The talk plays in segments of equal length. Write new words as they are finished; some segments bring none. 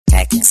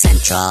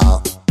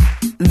Central.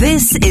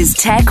 This is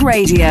Tech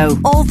Radio.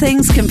 All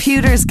things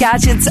computers,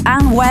 gadgets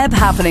and web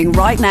happening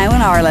right now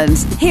in Ireland.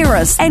 Hear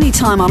us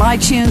anytime on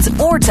iTunes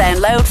or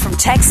download from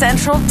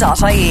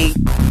techcentral.ie.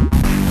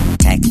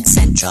 Tech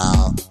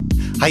Central.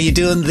 How you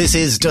doing? This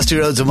is Dusty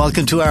Rhodes and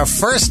welcome to our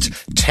first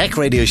Tech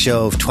Radio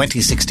show of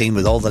 2016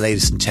 with all the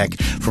latest in tech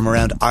from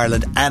around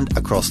Ireland and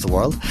across the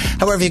world.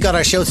 However, you got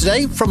our show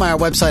today from our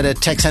website at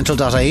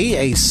techcentral.ie,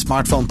 a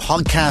smartphone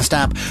podcast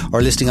app,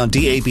 or listening on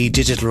DAB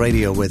digital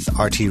radio with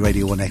RT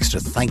Radio 1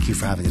 Extra. Thank you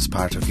for having us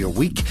part of your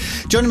week.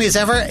 Joining me as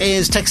ever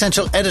is Tech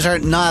Central editor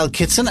Niall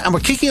Kitson, and we're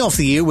kicking off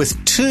the year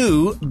with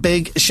two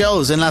big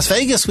shows. In Las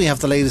Vegas, we have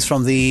the latest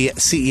from the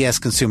CES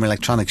Consumer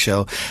Electronics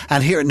Show,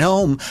 and here at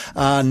home,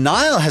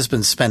 Niall has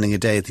been spending a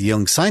day at the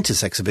Young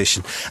Scientists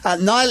exhibition.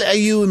 Niall, are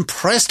you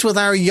impressed with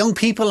our young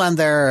people and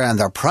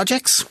their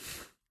projects?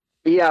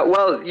 Yeah,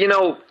 well, you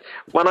know,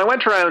 when I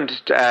went around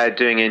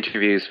doing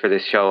interviews for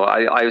this show,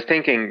 I was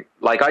thinking,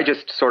 like, I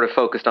just sort of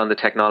focused on the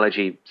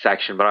technology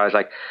section, but I was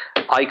like,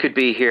 I could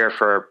be here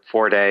for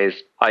 4 days.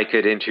 I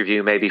could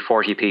interview maybe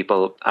 40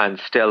 people and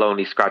still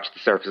only scratch the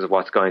surface of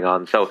what's going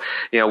on. So,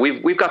 you know,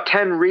 we've got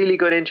 10 really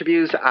good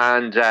interviews,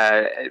 and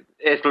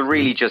it will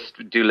really just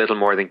do little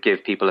more than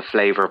give people a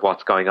flavour of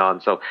what's going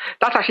on. So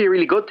that's actually a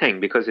really good thing,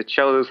 because it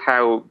shows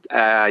how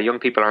young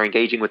people are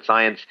engaging with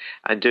science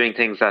and doing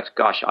things that,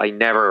 gosh, I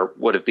never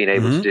would have been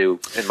able to do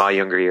in my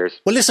younger years.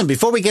 Well, listen,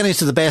 before we get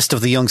into the best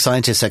of the Young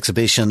Scientists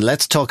exhibition,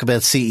 let's talk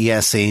about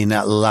CES in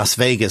Las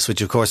Vegas,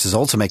 which of course is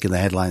also making the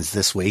headlines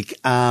this week.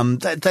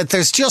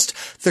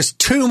 There's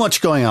too much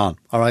going on.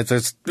 All right.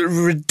 There's a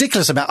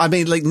ridiculous amount. I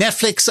mean, like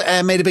Netflix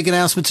made a big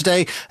announcement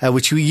today,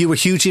 which you were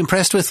hugely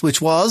impressed with, which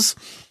was...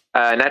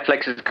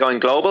 Netflix is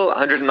going global,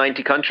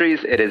 190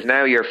 countries. It is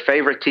now your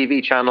favorite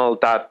TV channel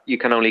that you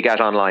can only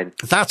get online.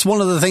 That's one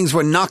of the things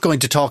we're not going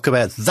to talk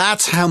about.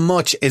 That's how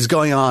much is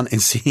going on in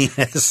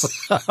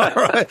CES. All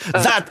right.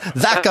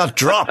 That got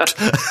dropped.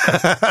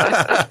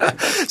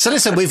 So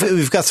listen,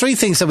 we've got three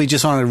things that we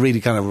just want to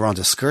really kind of want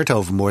to skirt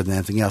over more than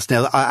anything else.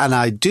 Now, and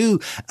I do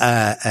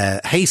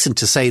hasten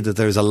to say that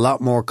there's a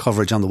lot more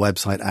coverage on the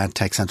website at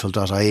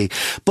techcentral.ie.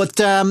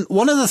 But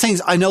one of the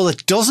things I know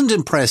that doesn't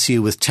impress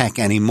you with tech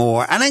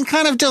anymore, and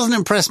kind of doesn't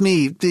impress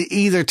me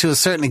either to a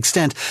certain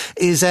extent,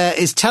 is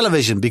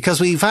television,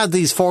 because we've had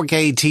these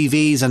 4K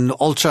TVs and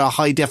ultra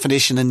high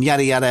definition and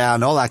yada yada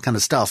and all that kind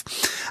of stuff.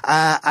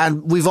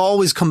 And we've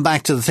always come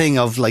back to the thing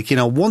of, like, you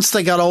know, once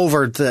they got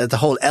over the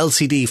whole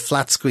LCD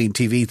flat screen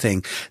TV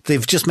thing,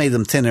 they've just made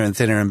them thinner and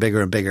thinner and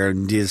bigger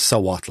and so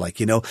what, like,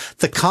 you know,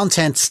 the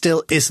content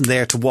still isn't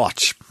there to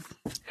watch.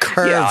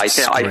 Yeah, I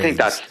think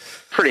that's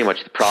pretty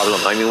much the problem.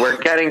 I mean, we're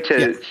getting to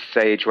the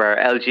stage where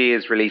LG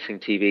is releasing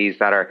TVs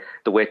that are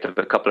the width of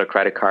a couple of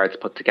credit cards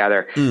put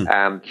together.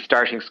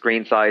 Starting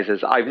screen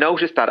sizes, I've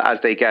noticed that as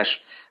they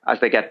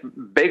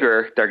get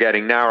bigger, they're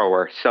getting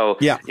narrower. So,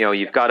 you know,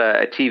 you've got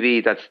a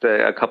TV that's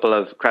a couple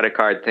of credit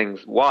card things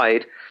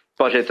wide,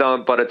 but it's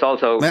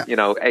also, you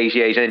know,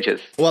 88 inches.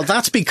 Well,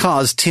 that's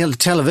because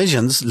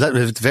televisions,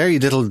 very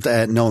little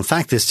known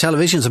fact is,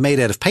 televisions are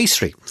made out of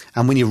pastry.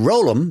 And when you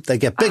roll them, they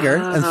get bigger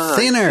and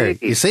thinner.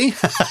 You see?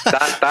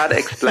 that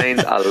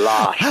explains a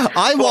lot.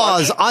 I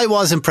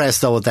was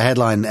impressed, though, with the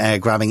headline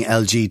grabbing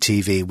LG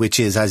TV, which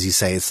is, as you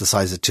say, it's the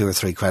size of 2 or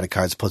 3 credit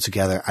cards put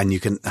together, and you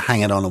can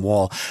hang it on a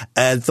wall.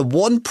 The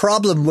one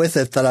problem with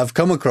it that I've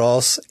come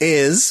across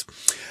is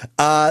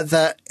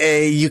that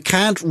you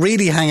can't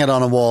really hang it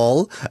on a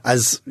wall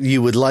as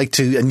you would like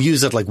to and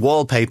use it like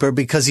wallpaper,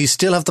 because you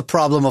still have the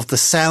problem of the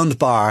sound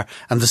bar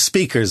and the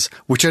speakers,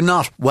 which are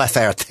not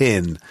wafer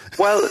thin.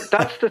 Well,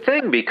 that's the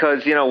thing,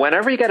 because, you know,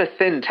 whenever you get a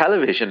thin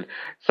television,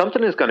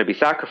 something is going to be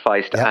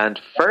sacrificed. And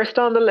first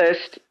on the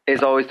list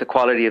is always the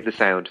quality of the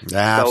sound.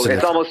 So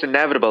it's almost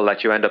inevitable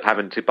that you end up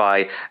having to buy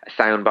a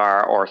sound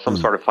bar or some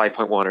sort of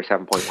 5.1 or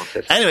 7.1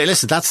 system. Anyway,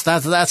 listen, that's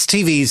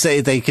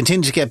TVs. They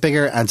continue to get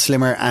bigger and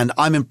slimmer, and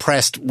I'm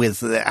impressed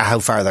with how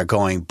far they're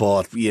going,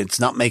 but it's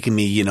not making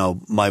me, you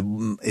know,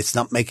 it's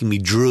not making me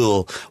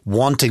drool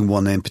wanting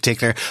one in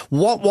particular.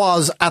 What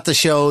was at the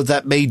show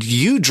that made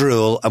you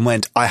drool and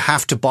went, I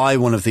have to buy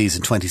one of these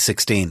in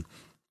 2016?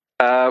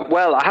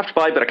 Well, I have to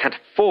buy, but I can't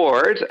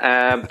afford.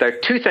 There are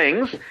two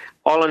things,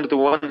 all under the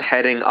one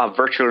heading of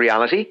virtual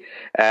reality.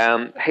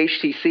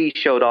 HTC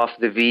showed off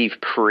the Vive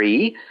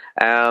Pre,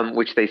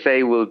 which they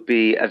say will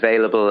be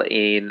available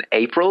in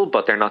April,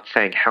 but they're not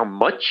saying how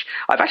much.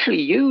 I've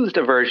actually used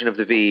a version of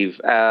the Vive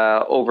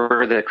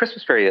over the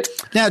Christmas period.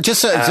 Yeah,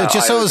 just so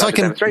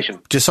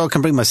I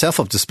can bring myself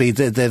up to speed.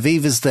 The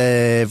Vive is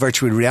the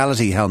virtual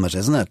reality helmet,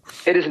 isn't it?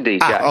 It is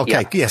indeed.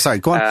 Okay. Yeah. Sorry.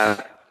 Go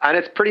on. And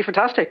it's pretty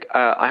fantastic.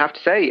 I have to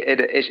say, it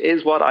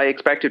is what I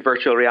expected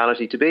virtual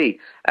reality to be.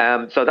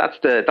 So that's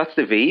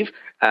the Vive.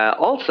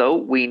 Also,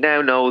 we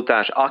now know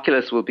that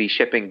Oculus will be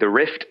shipping the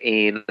Rift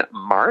in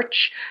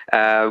March,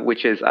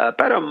 which is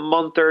about a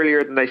month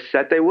earlier than they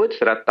said they would,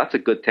 so that's a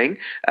good thing.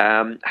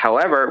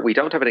 However, we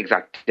don't have an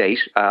exact date,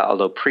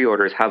 although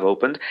pre-orders have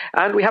opened,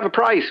 and we have a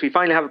price. We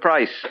finally have a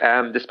price,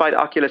 despite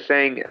Oculus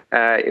saying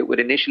it would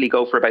initially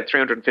go for about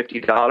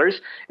 $350,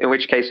 in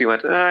which case we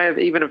went,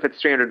 even if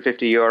it's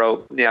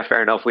 €350, yeah,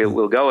 fair enough,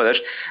 we'll go with it.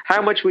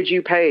 How much would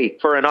you pay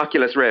for an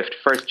Oculus Rift,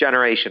 first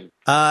generation?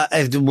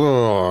 If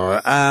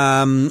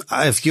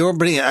you're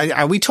bringing,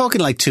 are we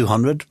talking like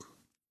 200?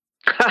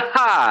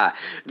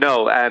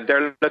 No,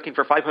 they're looking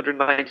for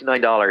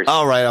 $599.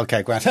 Oh, right,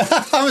 okay, Grant.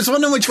 I was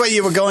wondering which way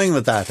you were going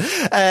with that.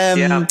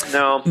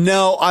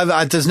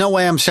 No, there's no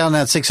way I'm shelling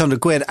out 600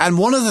 quid. And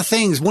one of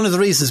the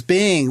reasons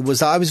being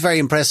was I was very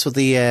impressed with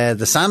the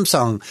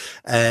Samsung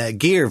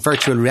Gear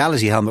virtual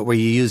reality helmet, where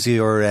you use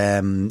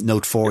your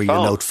Note 4, your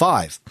Note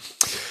 5.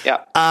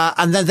 Yeah.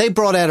 And then they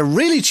brought out a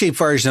really cheap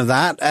version of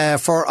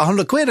that for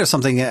 100 quid or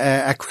something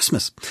at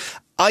Christmas.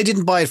 I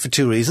didn't buy it for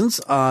two reasons.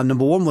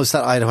 Number one was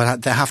that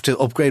I'd have to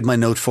upgrade my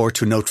Note 4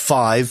 to Note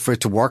 5 for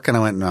it to work. And I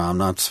went, no, I'm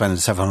not spending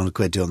 700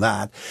 quid doing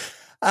that.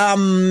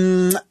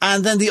 And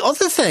then the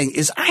other thing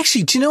is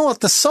actually, do you know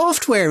what? The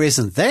software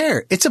isn't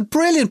there. It's a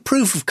brilliant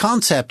proof of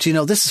concept. You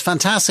know, this is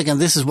fantastic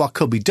and this is what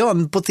could be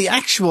done. But the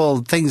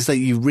actual things that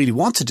you really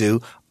want to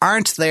do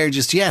aren't there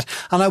just yet.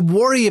 And I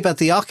worry about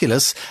the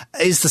Oculus.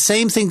 Is the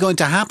same thing going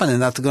to happen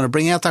in that they're going to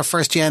bring out their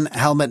first gen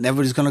helmet and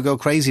everybody's going to go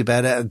crazy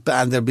about it,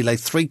 and there'll be like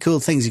 3 cool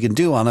things you can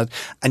do on it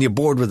and you're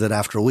bored with it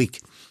after a week?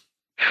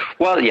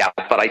 Well, yeah,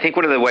 but I think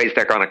one of the ways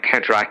they're going to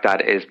counteract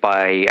that is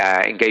by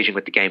engaging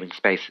with the gaming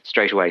space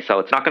straight away. So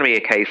it's not going to be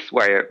a case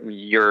where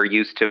you're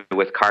used to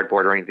with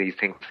cardboard or any of these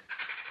things,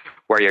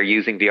 where you're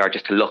using VR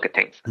just to look at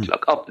things, to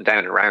look up and down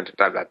and around, and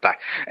blah, blah, blah.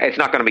 It's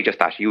not going to be just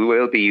that. You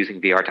will be using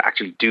VR to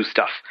actually do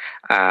stuff.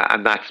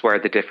 And that's where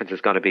the difference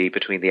is going to be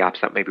between the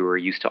apps that maybe we're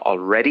used to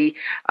already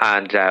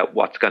and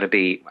what's going to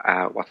be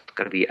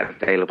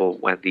available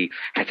when the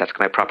headsets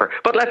come out proper.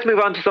 But let's move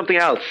on to something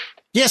else.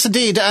 Yes,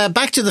 indeed.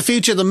 Back to the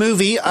Future, the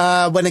movie,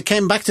 when it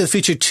came, Back to the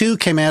Future 2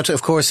 came out,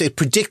 of course, it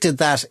predicted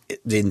that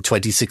in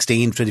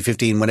 2016,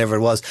 2015, whenever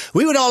it was,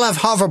 we would all have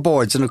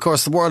hoverboards. And of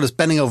course, the world is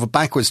bending over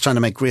backwards trying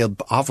to make real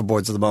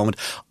hoverboards at the moment.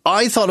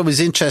 I thought it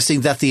was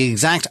interesting that the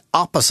exact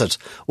opposite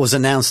was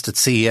announced at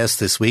CES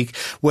this week,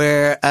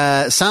 where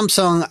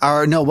Samsung,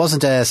 it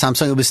wasn't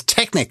Samsung, it was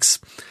Technics,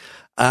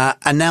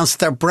 announced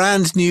their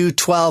brand new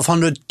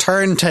 1200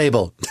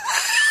 turntable.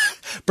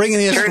 Bringing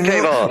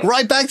it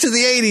right back to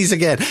the 80s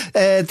again.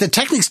 The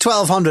Technics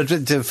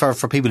 1200,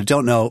 for people who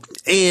don't know,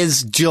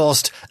 is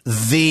just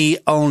the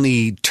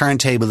only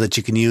turntable that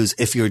you can use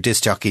if you're a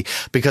disc jockey,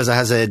 because it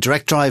has a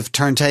direct drive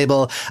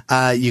turntable.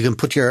 You can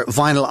put your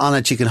vinyl on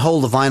it. You can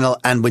hold the vinyl,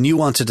 and when you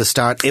want it to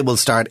start, it will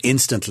start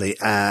instantly.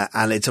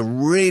 And it's a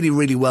really,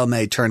 really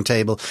well-made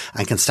turntable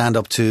and can stand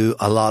up to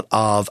a lot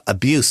of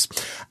abuse.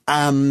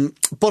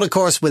 But of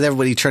course, with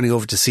everybody turning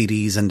over to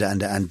CDs and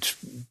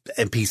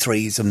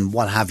MP3s and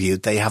what have you,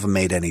 they haven't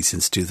made any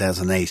since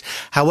 2008.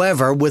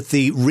 However, with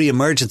the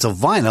re-emergence of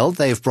vinyl,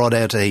 they've brought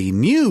out a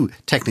new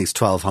Technics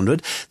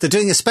 1200. They're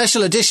doing a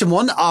special edition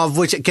one, of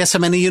which, guess how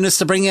many units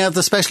to bring out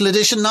the special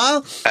edition,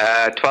 Niall?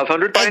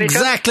 1200 by any chance?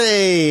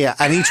 Exactly!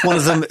 And each one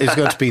of them is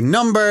going to be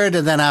numbered,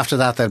 and then after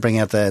that they'll bring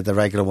out the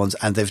regular ones.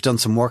 And they've done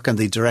some work on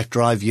the direct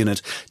drive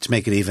unit to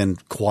make it even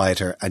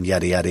quieter and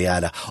yada, yada,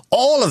 yada.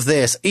 All of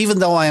this, even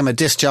though I am a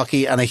disc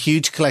jockey and a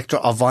huge collector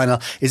of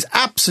vinyl, is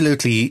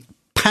absolutely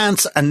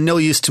pants and no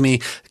use to me,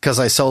 because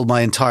I sold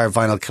my entire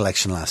vinyl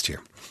collection last year.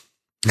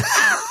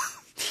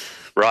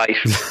 Right.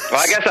 Well,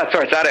 I guess that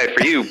sorts that out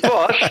for you.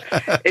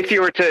 But if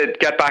you were to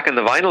get back on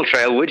the vinyl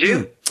trail, would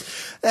you?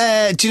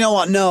 Do you know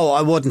what? No,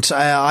 I wouldn't.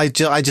 I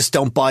just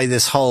don't buy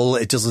this whole,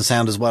 it doesn't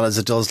sound as well as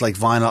it does like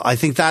vinyl. I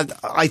think that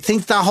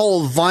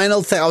whole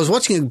vinyl thing, I was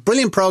watching a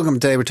brilliant program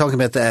today. We're talking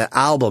about the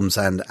albums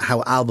and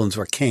how albums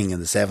were king in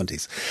the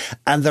 70s.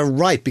 And they're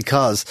right,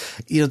 because,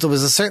 there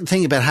was a certain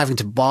thing about having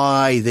to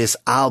buy this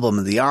album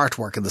and the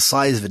artwork and the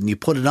size of it, and you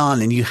put it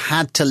on and you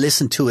had to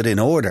listen to it in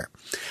order.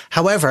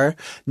 However,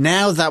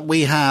 now that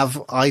we have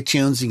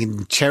iTunes, you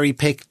can cherry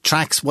pick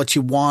tracks what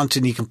you want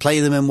and you can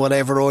play them in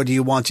whatever order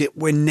you want.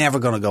 We're never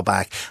going to go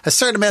back. A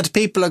certain amount of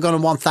people are going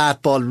to want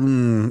that, but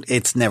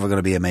it's never going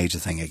to be a major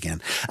thing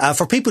again.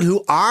 For people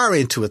who are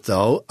into it,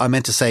 though, I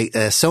meant to say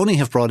Sony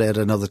have brought out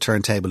another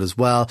turntable as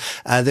well.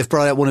 They've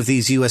brought out one of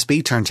these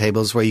USB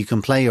turntables where you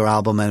can play your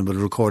album and it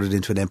will record it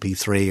into an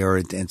MP3 or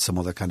in some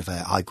other kind of a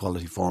high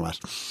quality format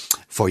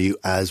for you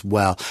as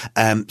well.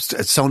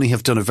 Sony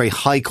have done a very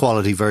high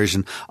quality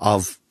version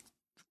of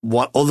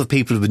what other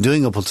people have been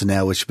doing up until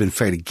now, which have been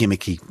fairly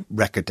gimmicky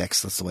record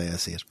decks. That's the way I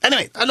see it.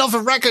 Anyway, enough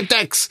of record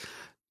decks.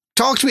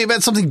 Talk to me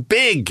about something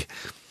big.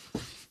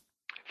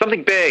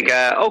 Something big.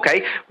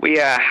 Okay, we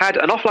had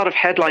an awful lot of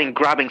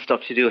headline-grabbing stuff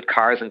to do with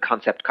cars and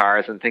concept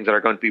cars and things that are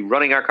going to be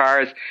running our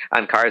cars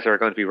and cars that are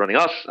going to be running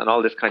us and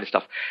all this kind of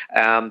stuff.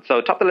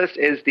 So top of the list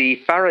is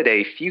the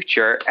Faraday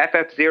Future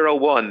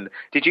FF01.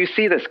 Did you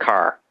see this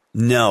car?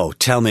 No,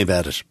 tell me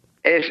about it.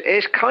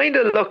 It kind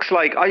of looks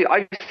like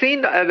I've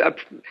seen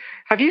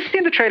have you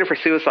seen the trailer for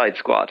Suicide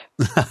Squad?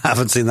 I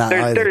haven't seen that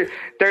either.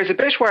 There's a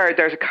bit where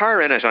there's a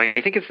car in it. I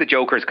think it's the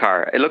Joker's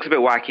car. It looks a bit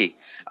wacky.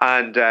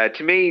 And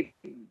to me,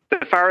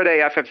 the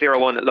Faraday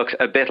FF01 looks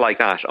a bit like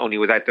that, only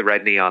without the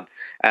red neon.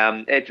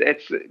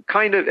 It's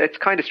kind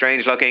of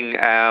strange looking.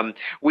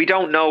 We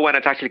don't know when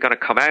it's actually going to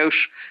come out.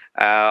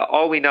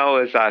 All we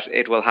know is that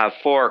it will have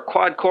 4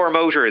 quad-core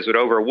motors with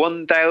over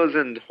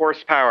 1,000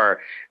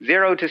 horsepower,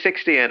 0 to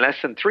 60 in less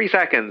than 3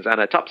 seconds, and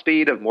a top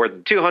speed of more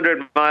than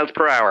 200 miles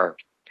per hour.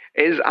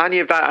 Is any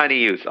of that any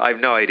use? I have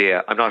no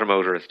idea. I'm not a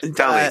motorist.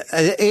 Tell me.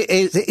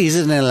 Is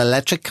it an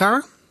electric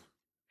car?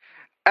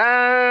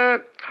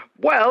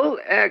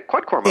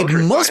 Quad-core motor.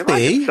 It must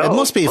be. So. It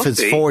must be if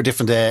it's 4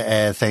 different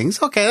things.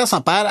 Okay, that's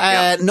not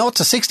bad. 0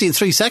 to 60 in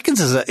 3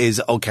 seconds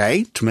is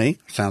okay to me.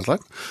 Sounds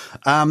like.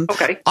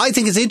 Okay. I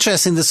think it's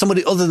interesting that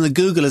somebody other than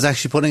Google is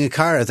actually putting a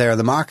car out there in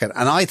the market,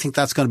 and I think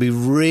that's going to be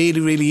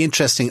really, really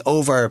interesting.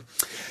 Over,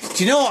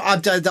 do you know?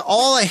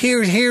 All I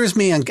hear is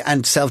me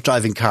and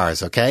self-driving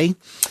cars. Okay.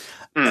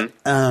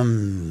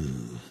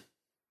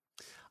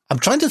 I'm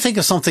trying to think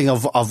of something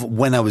of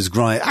when I was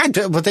growing.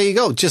 But there you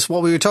go. Just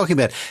what we were talking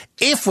about.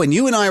 If when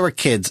you and I were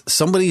kids,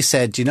 somebody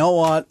said, you know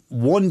what?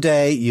 One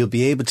day you'll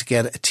be able to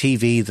get a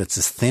TV that's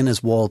as thin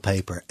as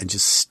wallpaper and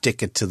just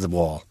stick it to the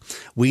wall.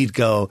 We'd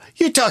go,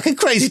 you're talking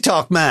crazy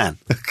talk, man.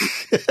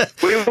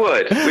 We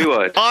would.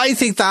 I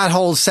think that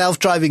whole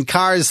self-driving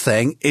cars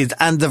thing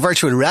and the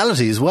virtual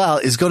reality as well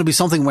is going to be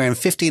something where in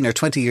 15 or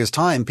 20 years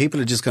time, people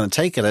are just going to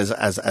take it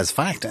as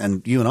fact.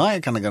 And you and I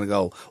are kind of going to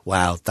go,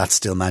 wow, that's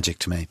still magic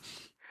to me.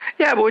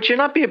 Yeah, but would you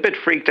not be a bit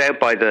freaked out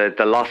by the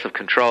loss of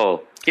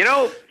control? You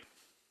know?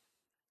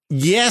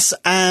 Yes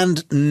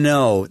and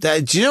no.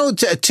 Do you know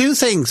 2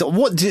 things?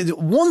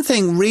 One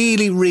thing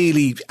really,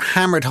 really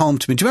hammered home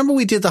to me. Do you remember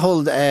we did the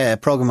whole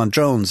program on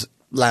drones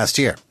last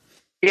year?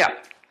 Yeah.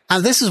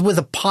 And this is with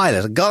a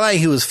pilot, a guy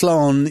who has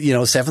flown,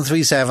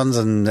 737s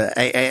and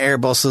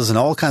Airbuses and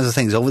all kinds of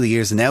things over the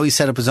years. And now he's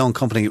set up his own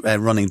company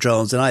running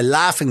drones. And I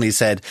laughingly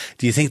said,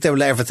 do you think they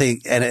will ever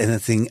think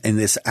anything in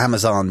this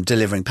Amazon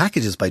delivering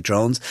packages by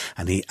drones?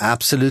 And he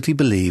absolutely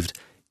believed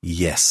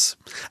yes.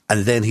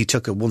 And then he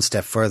took it one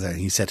step further. And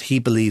he said he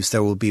believes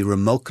there will be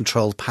remote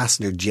controlled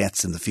passenger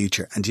jets in the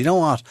future. And do you know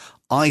what?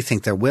 I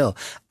think there will.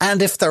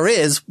 And if there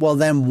is, well,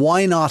 then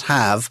why not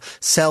have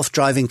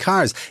self-driving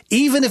cars?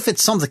 Even if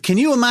it's something, can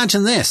you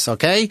imagine this?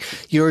 Okay.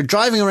 You're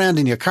driving around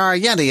in your car,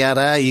 yada,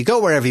 yada. You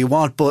go wherever you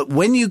want. But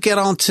when you get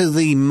onto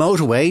the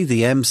motorway,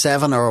 the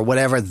M7 or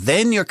whatever,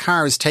 then your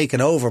car is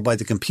taken over by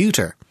the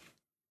computer.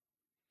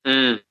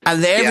 And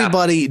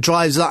everybody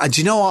drives on. And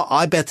do you know what?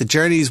 I bet the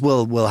journeys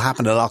will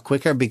happen a lot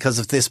quicker because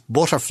of this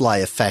butterfly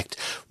effect,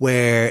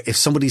 where if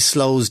somebody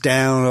slows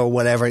down or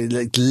whatever,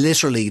 like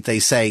literally they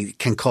say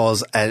can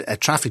cause a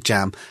traffic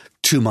jam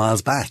 2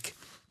 miles back.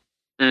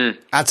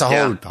 That's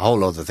a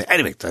whole other thing.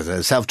 Anyway,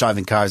 the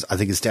self-driving cars, I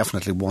think, is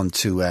definitely one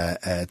to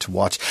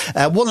watch.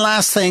 One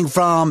last thing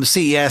from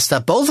CES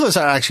that both of us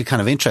are actually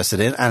kind of interested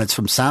in, and it's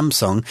from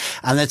Samsung,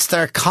 and it's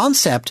their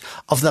concept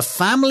of the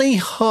Family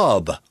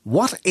Hub.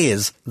 What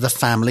is the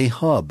Family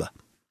Hub?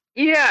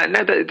 Yeah,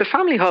 now the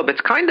Family Hub,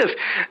 it's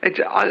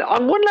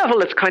on one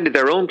level, it's kind of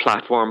their own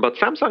platform, but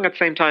Samsung at the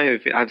same time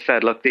have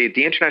said, look, the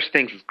Internet of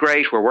Things is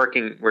great,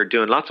 we're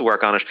doing lots of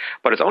work on it,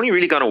 but it's only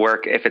really going to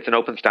work if it's an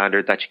open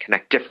standard that you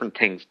connect different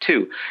things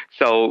to.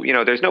 So,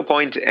 there's no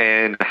point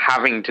in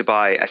having to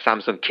buy a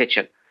Samsung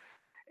kitchen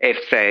if,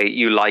 say,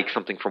 you like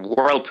something from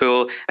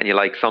Whirlpool and you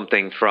like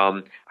something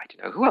from, I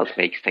don't know, who else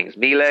makes things,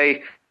 Miele,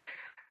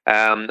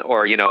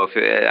 or,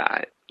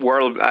 if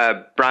World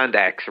Brand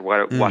X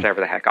or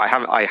whatever the heck. I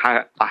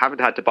haven't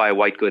had to buy a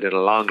white good in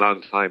a long,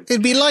 long time.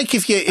 It'd be like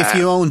if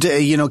you owned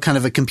kind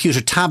of a computer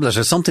tablet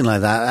or something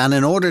like that, and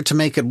in order to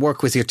make it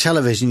work with your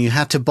television, you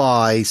had to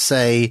buy,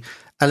 say,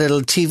 a little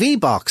TV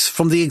box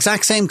from the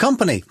exact same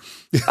company.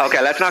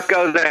 Okay, let's not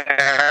go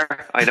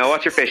there. I know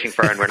what you're fishing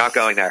for, and we're not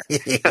going there.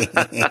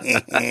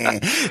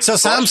 So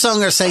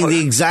Samsung are saying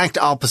the exact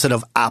opposite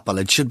of Apple.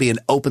 It should be an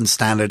open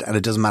standard, and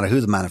it doesn't matter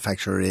who the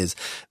manufacturer is.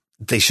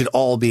 They should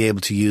all be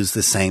able to use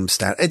the same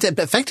standard.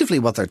 Effectively,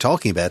 what they're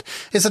talking about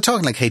is they're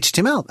talking like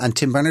HTML and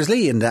Tim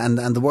Berners-Lee and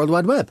the World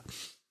Wide Web.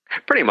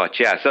 Pretty much,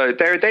 yeah. So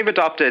they've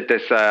adopted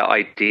this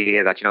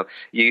idea that,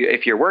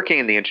 if you're working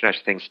in the Internet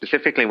of Things,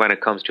 specifically when it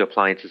comes to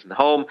appliances in the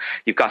home,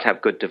 you've got to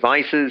have good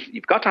devices,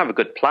 you've got to have a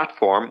good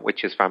platform,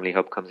 which is Family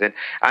Hub comes in,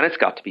 and it's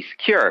got to be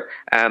secure.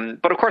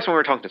 But of course, when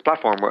we're talking this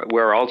platform,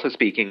 we're also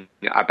speaking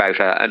about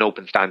an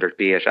open standard,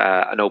 be it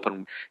an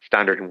open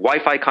standard in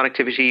Wi-Fi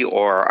connectivity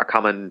or a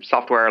common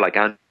software like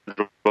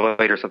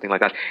Android or something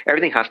like that.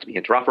 Everything has to be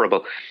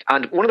interoperable.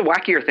 And one of the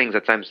wackier things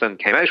that Samsung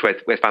came out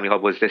with Family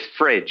Hub was this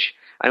fridge.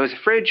 And it was a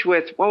fridge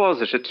with, what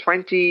was it, a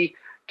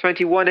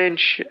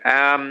 21-inch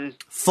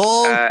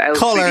full LCD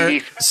color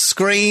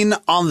screen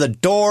on the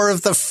door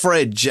of the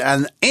fridge.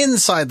 And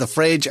inside the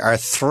fridge are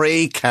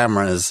 3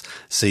 cameras,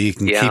 so you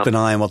can keep an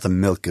eye on what the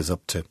milk is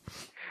up to.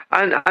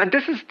 And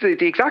this is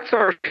the exact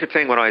sort of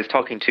thing when I was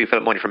talking to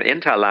Philip Money from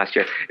Intel last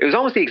year. It was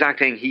almost the exact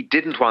thing he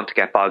didn't want to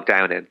get bogged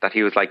down in. That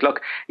he was like,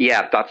 look,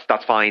 yeah,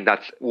 that's fine.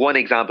 That's one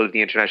example of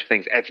the Internet of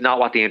Things. It's not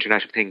what the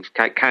Internet of Things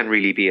can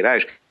really be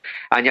about.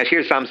 And yet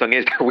here Samsung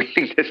is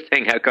wheeling this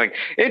thing out going,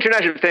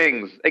 Internet of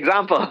Things,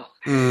 example.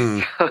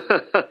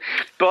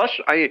 But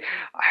I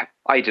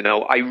don't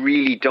know. I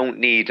really don't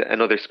need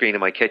another screen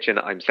in my kitchen.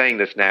 I'm saying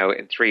this now.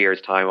 In 3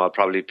 years' time, I'll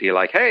probably be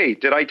like, hey,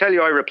 did I tell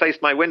you I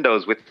replaced my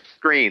windows with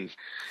screens?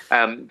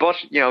 But,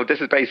 this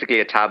is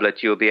basically a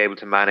tablet. You'll be able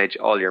to manage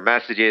all your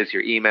messages,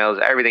 your emails,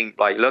 everything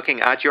by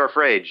looking at your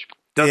fridge.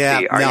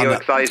 Dusty, are you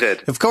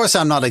excited? Of course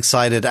I'm not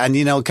excited. And,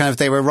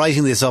 they were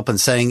writing this up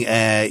and saying,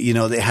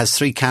 it has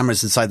 3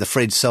 cameras inside the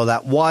fridge so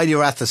that while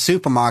you're at the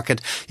supermarket,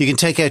 you can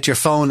take out your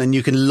phone and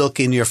you can look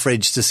in your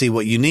fridge to see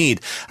what you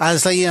need. And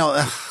it's like,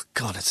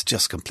 God, it's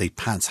just complete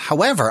pants.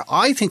 However,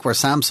 I think where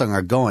Samsung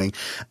are going,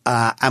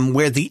 and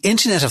where the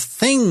Internet of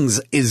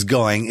Things is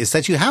going, is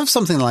that you have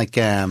something like,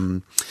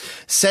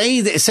 say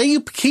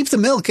you keep the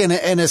milk in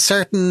a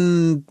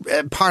certain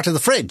part of the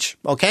fridge,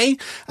 okay?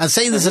 And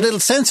say there's a little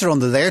sensor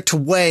under there to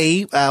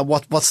weigh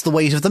what's the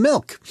weight of the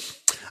milk.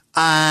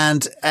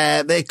 And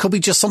it could be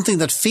just something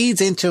that feeds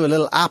into a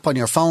little app on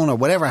your phone or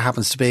whatever it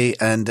happens to be,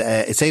 and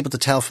it's able to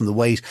tell from the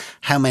weight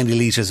how many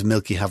litres of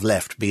milk you have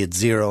left, be it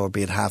 0 or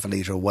be it half a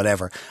litre or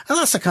whatever. And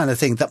that's the kind of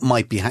thing that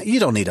might be, you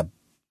don't need a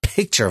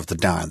picture of the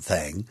darn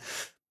thing,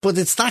 but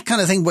it's that kind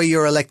of thing where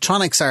your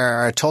electronics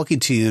are talking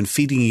to you and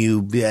feeding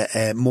you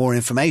more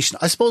information.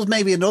 I suppose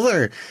maybe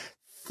another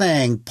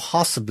thing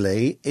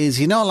possibly is,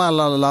 a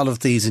lot of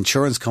these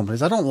insurance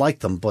companies, I don't like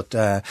them, but,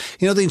 the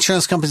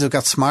insurance companies have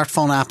got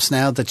smartphone apps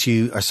now that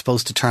you are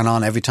supposed to turn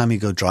on every time you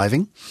go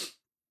driving.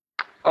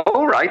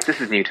 Oh, right.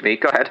 This is new to me.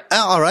 Go ahead.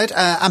 All right.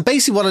 And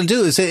basically what it'll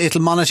do is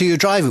it'll monitor your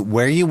driving,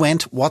 where you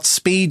went, what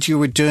speed you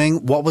were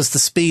doing, what was the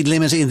speed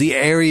limit in the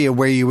area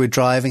where you were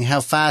driving,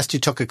 how fast you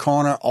took a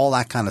corner, all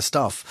that kind of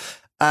stuff.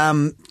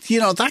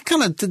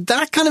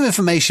 That kind of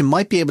information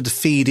might be able to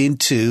feed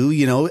into,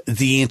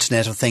 the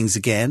Internet of Things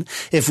again,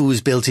 if it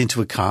was built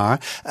into a car,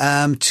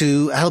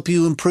 to help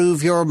you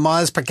improve your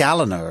miles per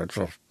gallon or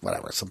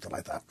whatever, something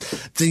like that.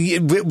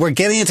 We're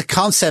getting into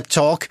concept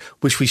talk,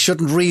 which we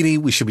shouldn't really.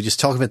 We should be just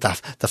talking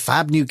about the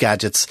fab new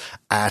gadgets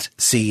at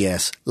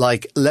CES.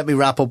 Like, let me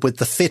wrap up with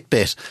the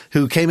Fitbit,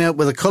 who came out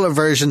with a colour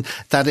version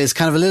that is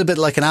kind of a little bit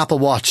like an Apple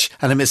Watch.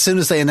 And as soon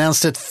as they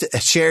announced it,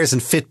 shares in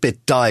Fitbit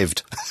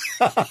dived.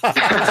 Because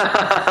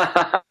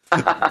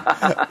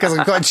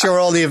I'm quite sure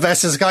all the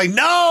investors are going,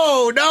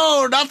 no,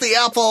 not the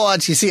Apple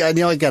Watch. You see, I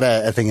know I got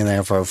a thing in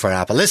there for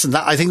Apple. Listen,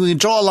 I think we can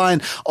draw a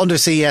line under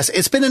CES.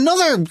 It's been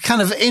another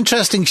kind of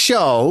interesting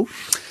show,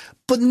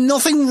 but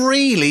nothing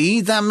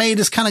really that made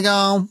us kind of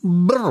go,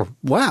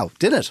 wow,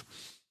 did it?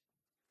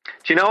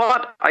 Do you know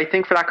what? I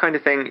think for that kind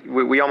of thing,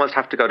 we almost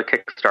have to go to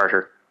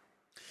Kickstarter.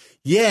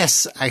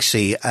 Yes,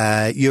 actually,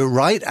 you're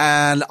right.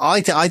 And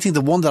I think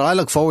the one that I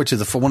look forward to,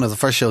 for one of the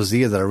first shows of the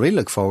year that I really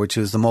look forward to,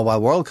 is the Mobile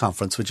World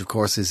Conference, which of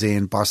course is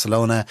in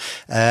Barcelona,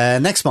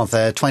 next month,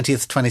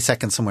 20th,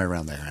 22nd, somewhere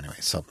around there anyway.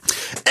 So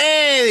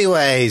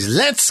anyways,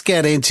 let's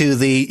get into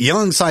the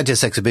Young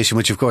Scientists exhibition,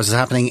 which of course is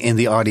happening in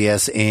the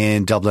RDS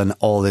in Dublin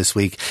all this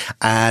week.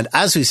 And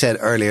as we said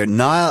earlier,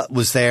 Niall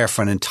was there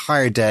for an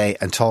entire day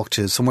and talked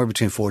to somewhere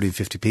between 40 and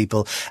 50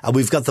 people. And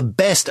we've got the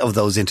best of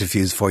those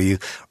interviews for you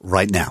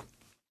right now.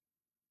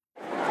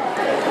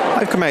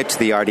 I've come out to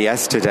the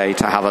RDS today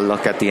to have a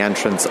look at the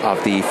entrance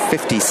of the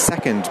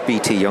 52nd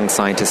BT Young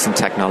Scientists and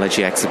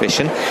Technology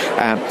exhibition.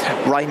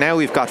 Right now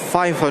we've got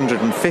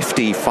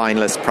 550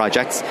 finalist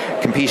projects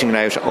competing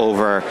out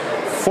over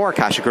 4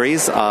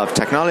 categories of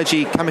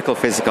technology, chemical,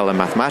 physical and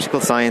mathematical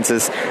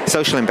sciences,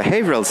 social and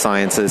behavioural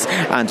sciences,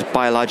 and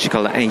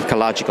biological and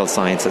ecological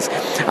sciences.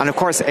 And of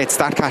course, it's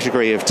that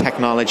category of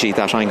technology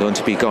that I'm going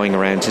to be going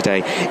around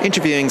today,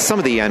 interviewing some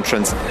of the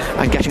entrants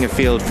and getting a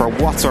feel for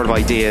what sort of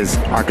ideas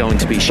are going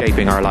to be shaping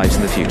our lives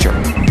in the future.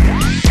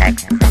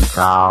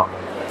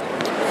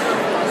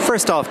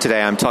 First off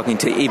today, I'm talking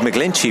to Eve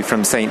McGlinchey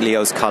from St.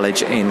 Leo's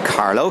College in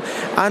Carlow,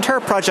 and her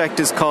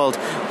project is called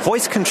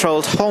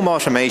Voice-Controlled Home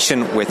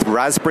Automation with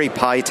Raspberry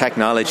Pi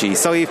Technology.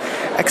 So Eve,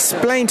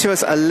 explain to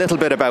us a little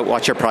bit about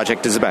what your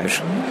project is about.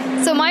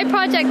 So my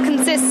project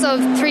consists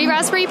of 3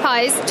 Raspberry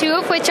Pis, 2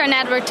 of which are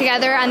networked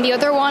together, and the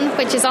other one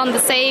which is on the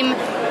same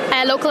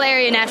local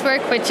area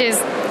network, which is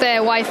the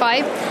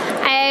Wi-Fi.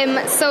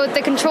 So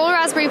the control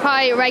Raspberry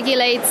Pi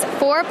regulates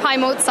 4 Pi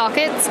mode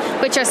sockets,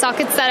 which are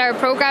sockets that are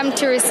programmed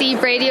to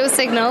receive radio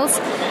signals.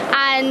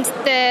 And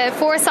the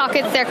 4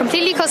 sockets, they're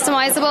completely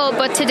customizable,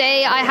 but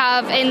today I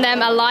have in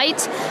them a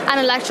light, an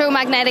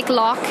electromagnetic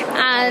lock,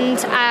 and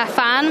a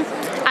fan.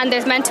 And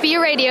there's meant to be a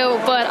radio,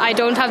 but I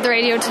don't have the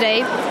radio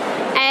today.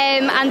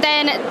 And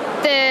then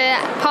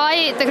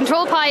the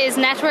control Pi is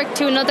networked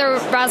to another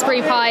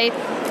Raspberry Pi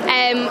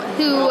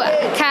who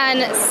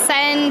can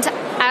send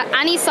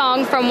any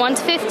song from 1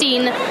 to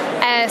 15,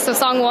 so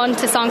song 1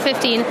 to song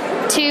 15,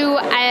 to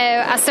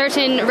a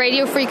certain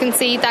radio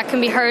frequency that can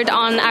be heard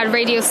on a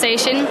radio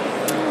station.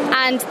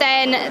 And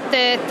then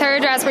the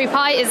third Raspberry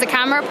Pi is the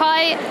camera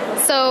Pi.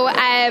 So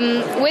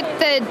with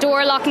the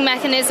door locking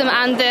mechanism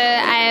and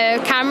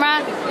the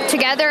camera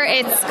together,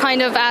 it's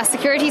kind of a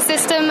security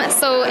system.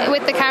 So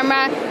with the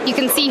camera, you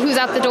can see who's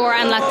at the door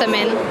and let them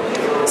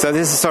in. So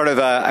this is sort of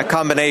a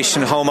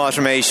combination home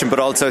automation, but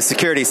also a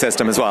security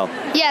system as well.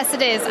 Yes,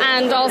 it is.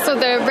 And also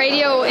the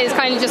radio is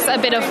kind of just a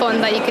bit of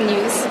fun that you can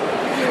use.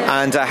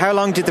 And how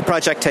long did the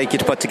project take you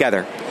to put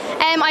together?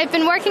 I've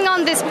been working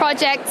on this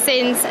project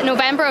since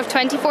November of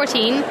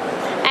 2014,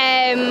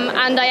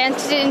 and I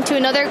entered into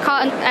another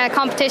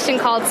competition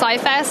called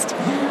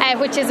SciFest,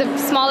 which is a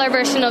smaller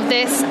version of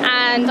this,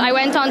 and I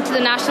went on to the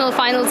national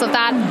finals of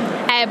that,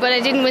 but I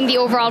didn't win the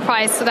overall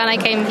prize, so then I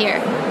came here.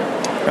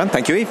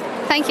 Thank you, Eve.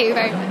 Thank you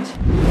very much.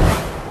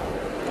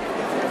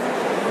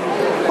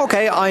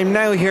 Okay, I'm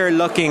now here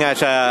looking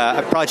at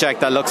a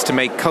project that looks to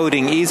make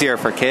coding easier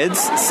for kids.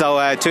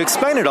 So to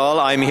explain it all,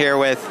 I'm here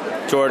with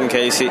Jordan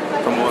Casey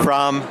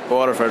from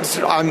Waterford.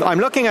 I'm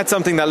looking at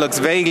something that looks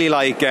vaguely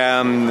like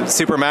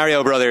Super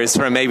Mario Brothers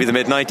from maybe the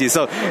mid-90s.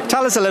 So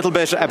tell us a little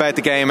bit about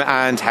the game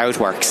and how it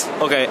works.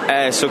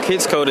 Okay, so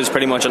Kids Code is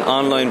pretty much an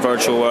online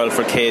virtual world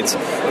for kids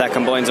that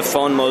combines a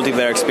fun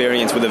multiplayer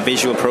experience with a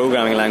visual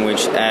programming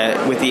language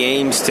with the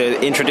aims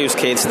to introduce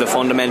kids to the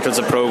fundamentals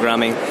of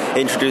programming,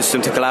 introduce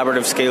them to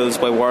collaborative skills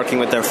by working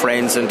with their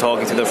friends and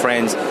talking to their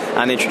friends,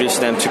 and introduce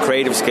them to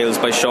creative skills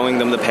by showing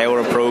them the power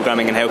of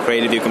programming and how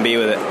creative you can be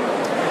with it.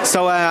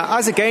 So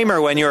as a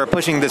gamer, when you were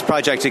pushing this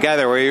project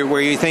together,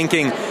 were you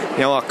thinking, you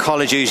know what,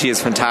 Call of Duty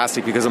is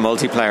fantastic because of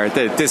multiplayer,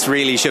 this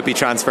really should be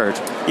transferred?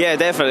 Yeah,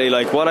 definitely.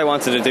 Like, what I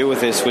wanted to do with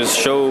this was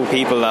show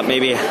people that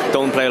maybe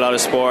don't play a lot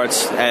of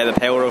sports the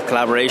power of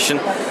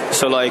collaboration.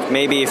 So like,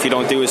 maybe if you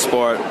don't do a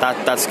sport,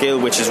 that skill,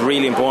 which is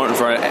really important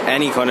for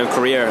any kind of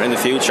career in the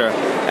future,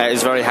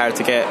 is very hard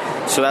to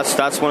get. So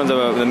that's one of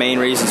the main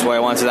reasons why I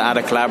wanted to add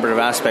a collaborative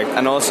aspect,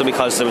 and also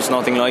because there was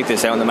nothing like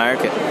this out in the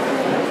market.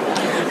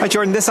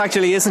 Jordan, this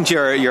actually isn't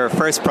your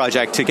first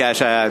project to get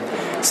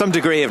some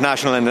degree of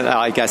national and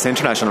I guess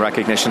international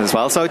recognition as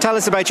well. So tell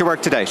us about your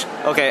work to date.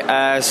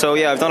 Okay, so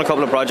yeah, I've done a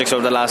couple of projects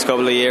over the last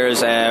couple of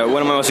years.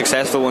 One of my most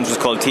successful ones was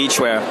called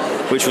Teachware,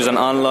 which was an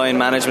online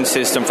management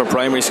system for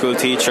primary school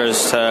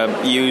teachers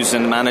to use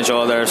and manage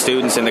all their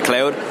students in the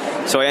cloud.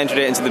 So I entered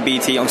it into the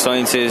BT Young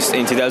Sciences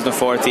in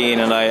 2014,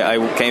 and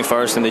I came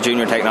first in the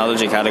junior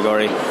technology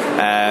category.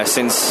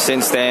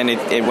 Since then,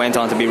 it went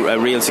on to be a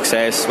real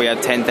success. We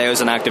had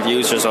 10,000 active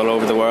users all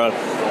over the world.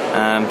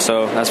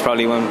 So that's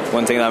probably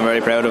one thing that I'm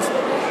very proud of.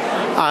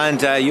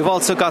 And you've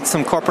also got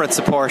some corporate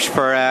support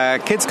for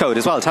Kids Code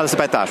as well. Tell us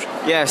about that.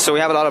 Yeah, so we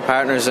have a lot of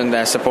partners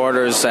and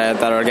supporters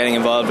that are getting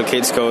involved with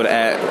Kids Code.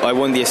 I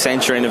won the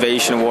Accenture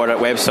Innovation Award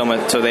at Web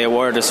Summit, so they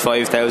awarded us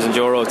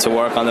 €5,000 to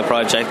work on the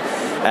project.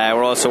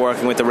 We're also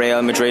working with the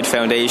Real Madrid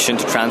Foundation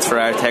to transfer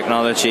our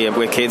technology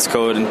with Kids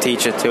Code and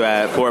teach it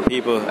to poor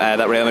people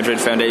that Real Madrid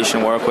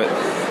Foundation work with.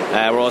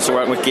 We're also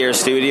working with Gear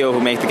Studio,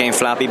 who make the game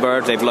Flappy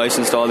Bird. They've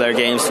licensed all their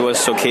games to us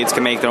so kids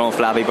can make their own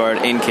Flappy Bird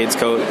in Kids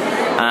Code.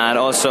 And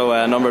also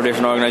a number of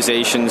different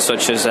organisations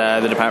such as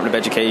the Department of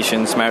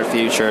Education, Smart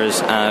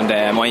Futures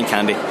and Mind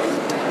Candy.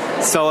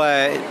 So,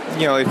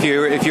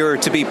 if you were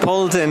to be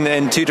pulled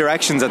in two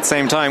directions at the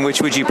same time,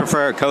 which would you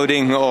prefer,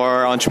 coding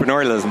or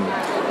entrepreneurialism?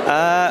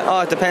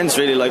 It depends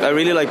really. Like, I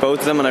really like both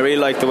of them, and I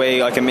really like the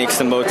way I can mix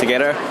them both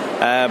together.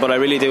 But I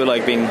really do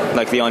like being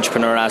like the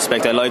entrepreneur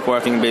aspect. I like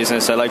working in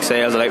business. I like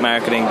sales. I like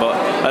marketing. But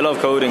I love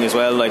coding as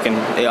well. Like, and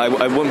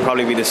I wouldn't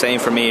probably be the same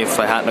for me if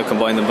I hadn't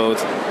combined them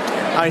both.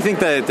 I think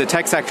the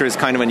tech sector is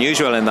kind of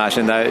unusual in that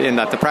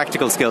the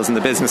practical skills and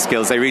the business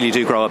skills, they really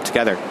do grow up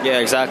together. Yeah,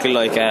 exactly.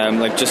 Like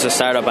just a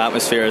startup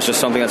atmosphere is just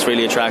something that's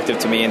really attractive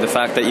to me, and the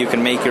fact that you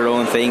can make your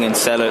own thing and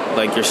sell it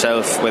like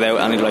yourself without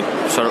any like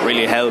sort of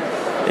really help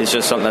is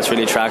just something that's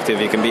really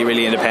attractive. You can be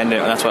really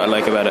independent, and that's what I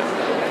like about it.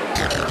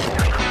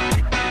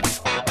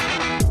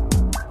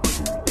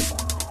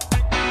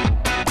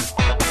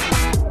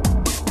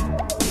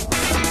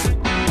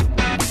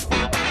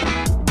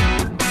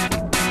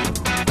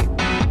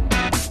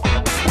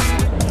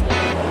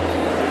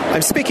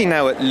 I'm speaking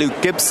now with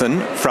Luke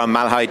Gibson from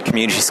Malahide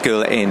Community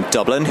School in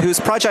Dublin, whose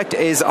project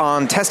is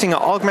on testing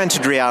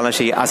augmented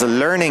reality as a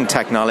learning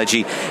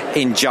technology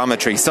in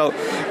geometry. So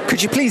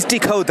could you please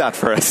decode that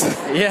for us?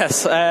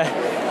 Yes.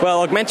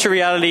 Well, augmented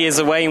reality is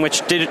a way in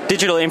which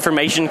digital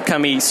information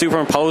can be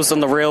superimposed on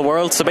the real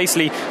world. So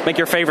basically, make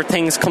your favourite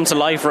things come to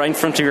life right in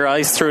front of your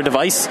eyes through a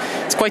device.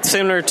 It's quite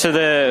similar to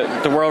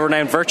the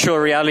world-renowned virtual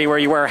reality, where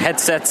you wear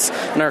headsets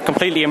and are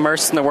completely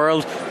immersed in the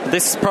world.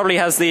 This probably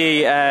has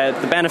the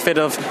benefit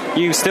of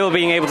you still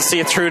being able to see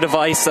it through a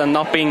device and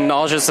not being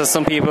nauseous, as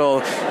some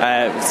people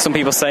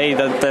say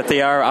that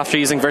they are after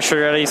using virtual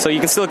reality. So you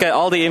can still get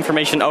all the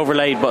information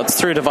overlaid, but it's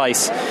through a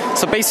device.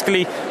 So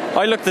basically,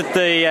 I looked at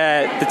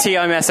the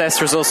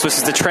TIMSS results, which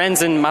is the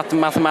Trends in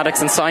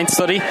Mathematics and Science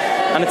study,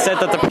 and it said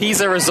that the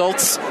PISA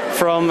results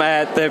from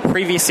the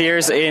previous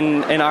years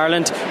in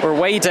Ireland were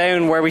way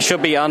down where we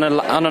should be on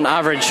an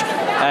average.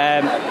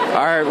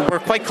 We're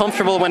quite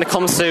comfortable when it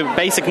comes to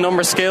basic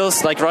number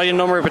skills, like writing a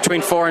number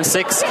between 4 and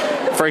 6,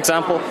 for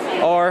example.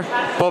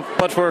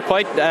 But we're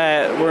quite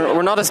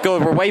we're not as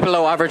good. We're way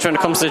below average when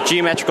it comes to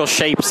geometrical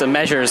shapes and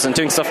measures and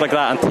doing stuff like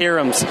that and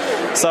theorems.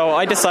 So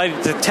I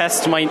decided to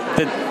test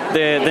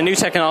the new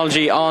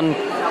technology on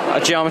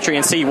geometry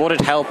and see would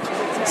it help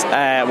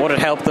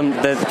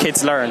the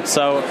kids learn.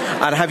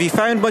 And have you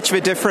found much of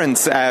a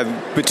difference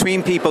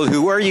between people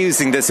who were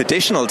using this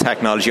additional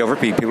technology over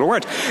people who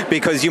weren't?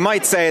 Because you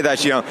might say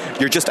that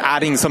you're just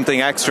adding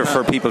something extra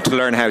for people to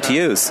learn how to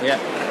use.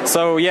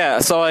 So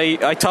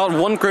I taught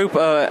one group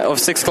of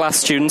 6th class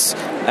students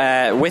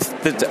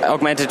with the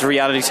augmented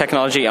reality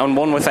technology and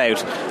one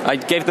without. I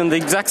gave them the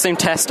exact same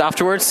test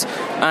afterwards,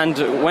 and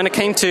when it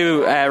came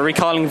to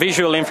recalling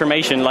visual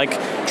information like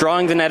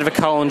drawing the net of a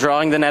cone,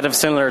 drawing the net of a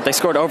cylinder, they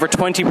scored over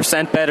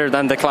 20% better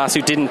than the class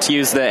who didn't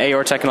use the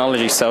AR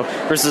technology. So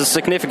there's a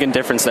significant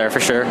difference there for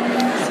sure.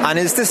 And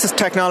is this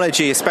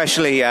technology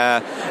especially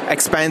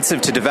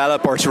expensive to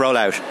develop or to roll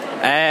out?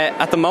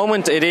 At the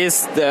moment, it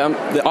is.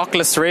 The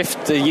Oculus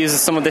Rift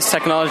uses some of this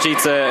technology.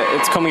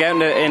 It's coming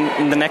out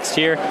in the next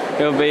year.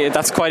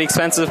 That's quite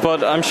expensive,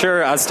 but I'm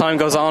sure as time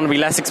goes on, it'll be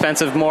less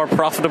expensive, more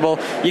profitable.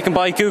 You can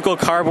buy Google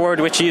Cardboard,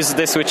 which uses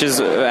this, which is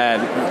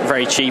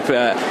very cheap.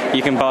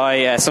 You can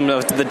buy some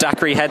of the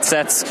Daiquiri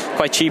headsets,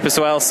 quite cheap as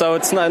well. So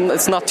it's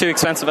not too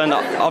expensive, and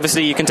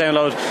obviously you can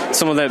download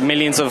some of the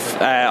millions of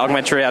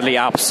augmented reality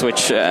apps,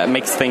 which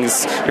makes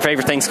your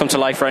favorite things come to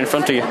life right in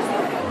front of you.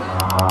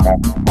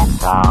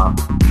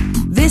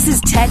 This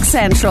is Tech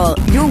Central,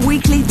 your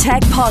weekly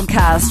tech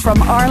podcast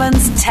from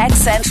Ireland's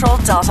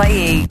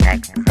techcentral.ie.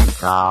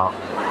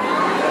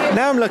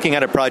 Now I'm looking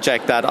at a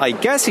project that I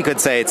guess you could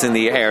say it's in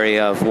the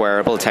area of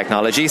wearable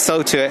technology.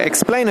 So to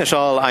explain it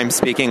all, I'm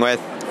speaking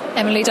with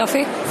Emily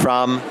Duffy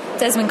from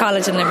Desmond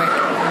College in Limerick.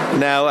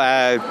 Now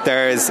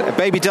there's a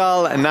baby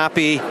doll, a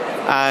nappy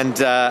and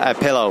a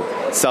pillow.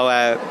 So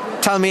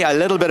tell me a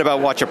little bit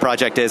about what your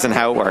project is and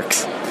how it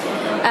works.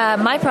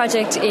 My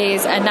project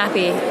is a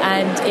nappy,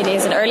 and it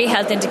is an early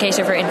health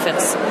indicator for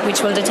infants,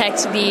 which will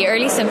detect the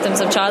early symptoms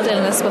of child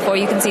illness before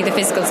you can see the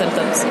physical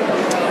symptoms.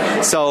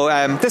 So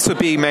this would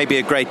be maybe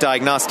a great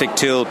diagnostic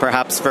tool,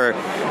 perhaps for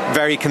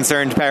very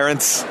concerned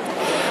parents.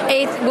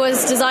 It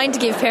was designed to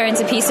give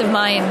parents a peace of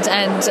mind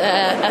and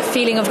a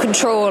feeling of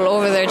control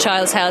over their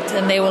child's health,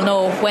 and they will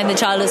know when the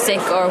child is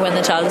sick or when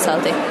the child is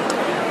healthy.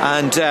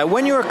 And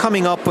when you were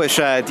coming up with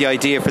the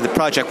idea for the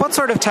project, what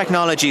sort of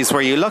technologies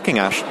were you looking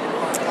at?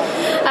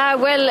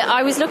 Well,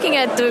 I was looking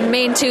at the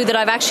main two that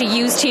I've actually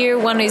used here.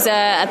 One is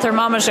a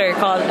thermometer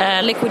called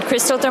a liquid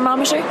crystal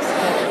thermometer,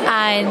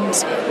 and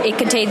it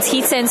contains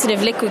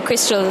heat-sensitive liquid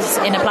crystals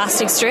in a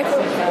plastic strip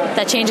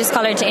that changes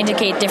colour to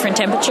indicate different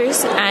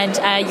temperatures, and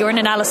a urine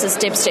analysis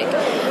dipstick,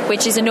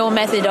 which is a known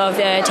method of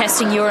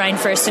testing urine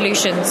for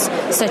solutions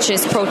such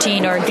as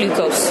protein or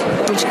glucose.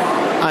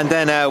 And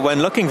then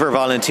when looking for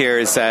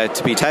volunteers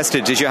to be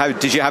tested, did you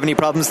have any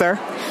problems there?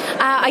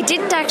 I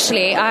didn't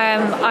actually.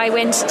 I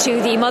went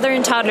to the mother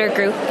and toddler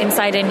group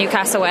inside in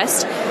Newcastle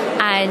West,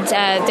 and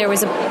there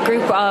was a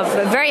group of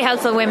very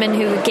helpful women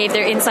who gave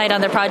their insight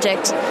on their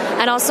project.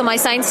 And also my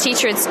science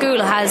teacher at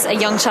school has a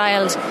young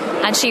child,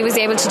 and she was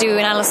able to do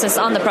analysis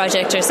on the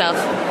project herself.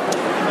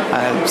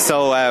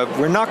 So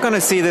we're not going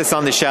to see this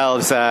on the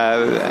shelves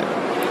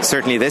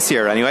certainly this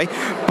year anyway,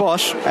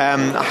 but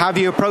have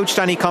you approached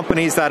any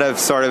companies that have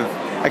sort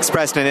of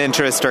expressed an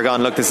interest or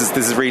gone, look, this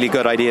is really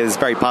good idea, this is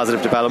very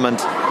positive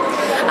development?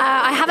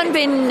 I haven't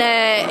been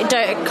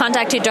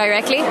contacted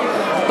directly,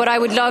 but I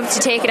would love to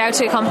take it out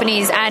to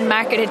companies and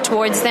market it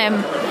towards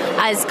them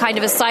as kind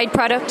of a side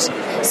product.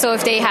 So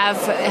if they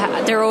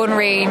have their own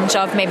range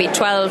of maybe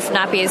 12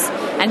 nappies,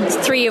 and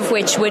 3 of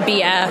which would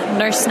be a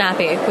nurse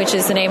nappy, which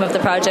is the name of the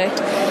project,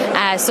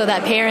 so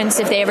that parents,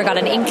 if they ever got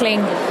an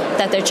inkling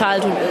that their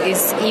child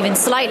is even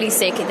slightly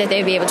sick, that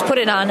they'd be able to put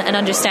it on and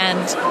understand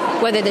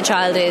whether the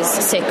child is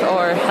sick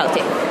or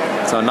healthy.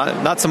 So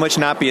not so much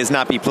nappy as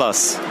Nappy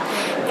Plus.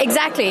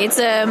 Exactly. It's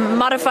a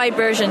modified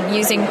version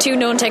using 2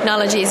 known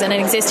technologies and an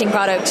existing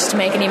product to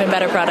make an even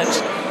better product.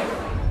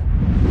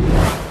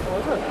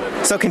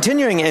 So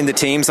continuing in the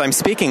teams, I'm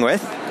speaking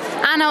with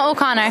Anna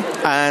O'Connor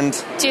and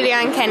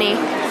Julianne Kenny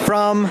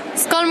from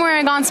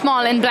Sculmore Gone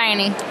Small in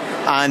Blarney.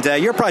 And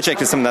your project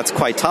is something that's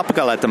quite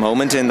topical at the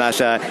moment, in that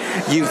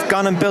you've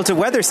gone and built a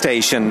weather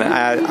station,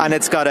 and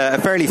it's got a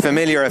fairly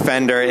familiar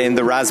offender in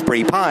the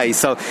Raspberry Pi.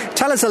 So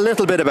tell us a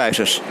little bit about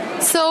it.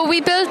 So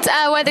we built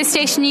a weather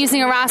station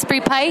using a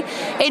Raspberry Pi.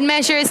 It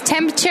measures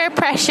temperature,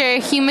 pressure,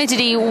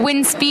 humidity,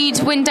 wind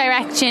speed, wind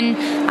direction,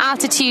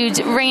 altitude,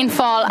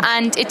 rainfall,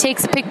 and it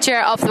takes a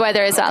picture of the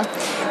weather as well.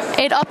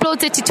 It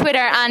uploads it to Twitter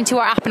and to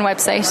our app and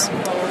website.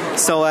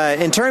 So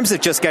in terms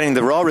of just getting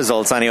the raw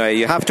results anyway,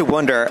 you have to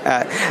wonder,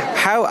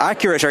 how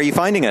accurate are you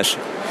finding it?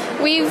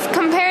 We've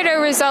compared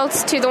our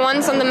results to the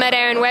ones on the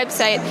Med-Éireann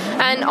website,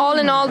 and all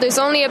in all there's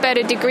only about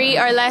a degree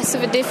or less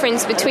of a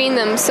difference between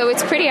them, so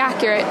it's pretty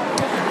accurate.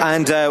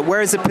 And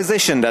where is it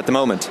positioned at the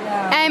moment?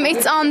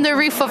 It's on the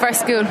roof of our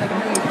school.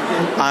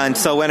 And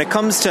so when it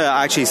comes to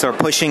actually sort of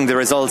pushing the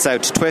results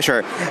out to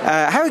Twitter,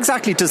 how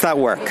exactly does that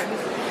work?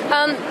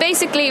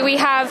 Basically, we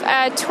have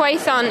a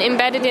Twython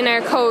embedded in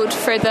our code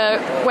for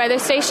the weather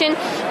station,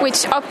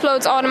 which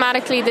uploads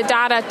automatically the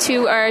data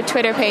to our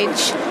Twitter page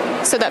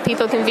so that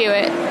people can view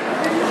it.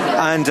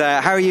 And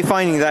how are you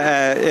finding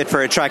that, it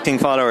for attracting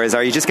followers?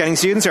 Are you just getting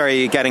students, or are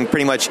you getting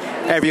pretty much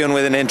everyone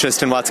with an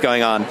interest in what's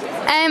going on?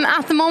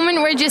 At the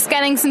moment, we're just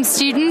getting some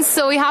students,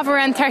 so we have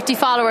around 30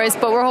 followers,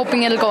 but we're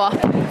hoping it'll go up.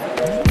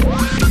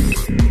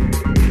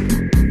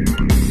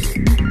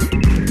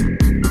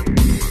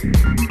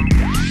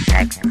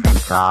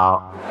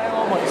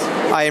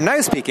 I am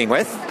now speaking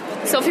with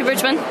Sophie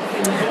Bridgman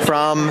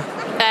from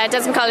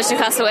Desmond College,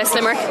 Newcastle, West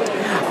Limerick.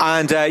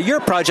 And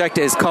your project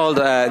is called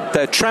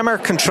the Tremor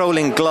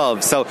Controlling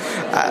Glove. So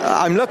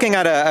I'm looking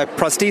at a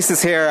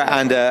prosthesis here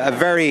and a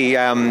very,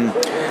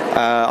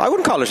 I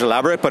wouldn't call it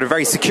elaborate, but a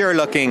very secure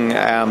looking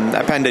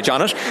appendage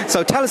on it.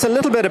 So tell us a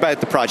little bit about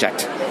the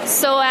project.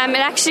 So it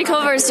actually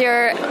covers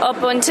your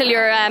up until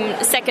your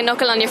second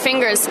knuckle on your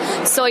fingers.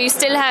 So you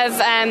still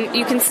have,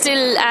 you can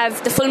still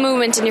have the full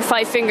movement in your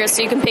 5 fingers.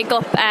 So you can pick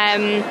up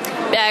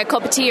a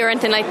cup of tea or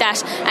anything like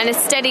that, and it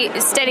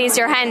steadies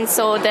your hand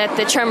so that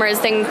the tremor is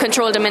then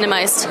controlled and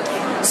minimised.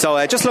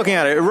 So just looking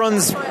at it, it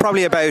runs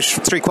probably about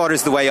 3/4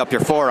 of the way up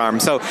your forearm.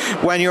 So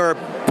when you're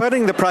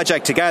putting the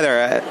project together,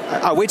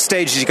 at which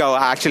stage did you go,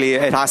 actually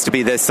it has to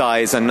be this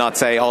size and not,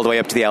 say, all the way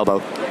up to the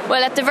elbow?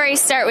 Well, at the very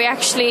start, we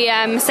actually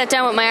sat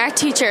down with my art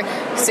teacher.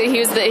 So he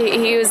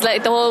was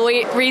like the whole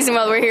reason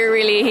why we're here,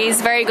 really.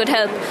 He's very good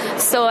help.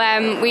 So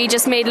we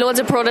just made loads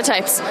of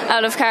prototypes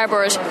out of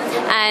cardboard,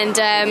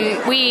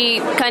 and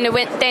we kind of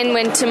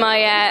went to my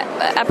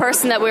a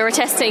person that we were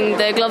testing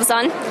the gloves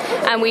on,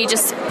 and we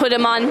just put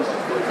them on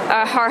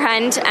her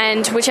hand,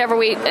 and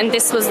and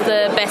this was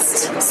the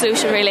best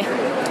solution, really.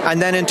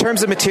 And then in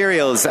terms of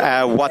materials,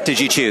 what did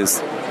you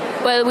choose?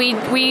 Well,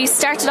 we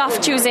started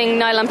off choosing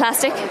nylon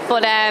plastic,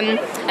 but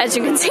as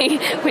you can see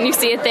when you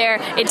see it there,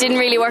 it didn't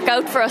really work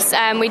out for us.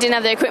 We didn't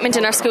have the equipment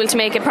in our school to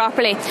make it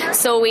properly,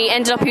 so we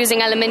ended up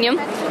using aluminium.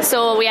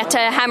 So we had to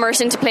hammer it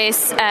into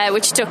place,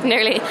 which took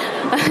nearly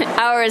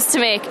hours to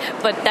make,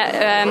 but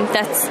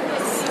that's...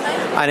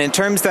 And in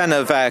terms then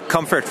of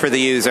comfort for the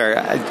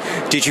user,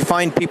 did you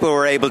find people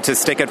were able to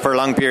stick it for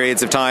long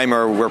periods of time,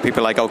 or were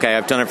people like, okay,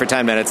 I've done it for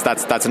 10 minutes,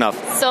 that's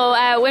enough?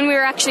 So when we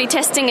were actually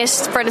testing it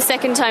for the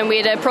second time, we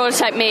had a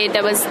prototype made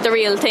that was the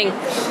real thing.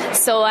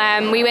 So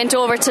we went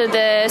over to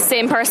the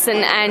same person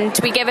and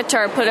we gave it to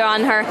her, put it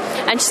on her,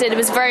 and she said it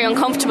was very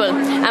uncomfortable.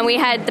 And we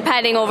had the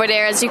padding over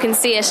there, as you can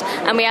see it,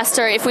 and we asked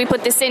her, if we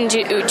put this in,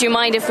 do you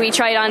mind if we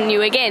try it on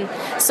you again?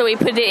 So we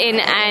put it in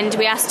and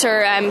we asked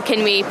her,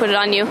 can we put it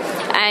on you?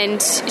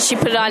 And she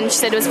put it on. She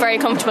said it was very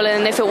comfortable,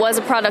 and if it was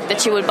a product,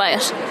 that she would buy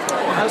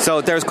it.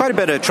 So there's quite a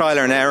bit of trial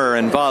and error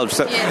involved.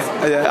 So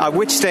at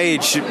which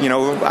stage,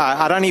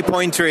 at any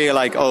point were you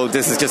like, oh,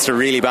 this is just a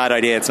really bad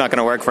idea, it's not going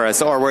to work for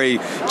us, or were you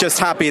just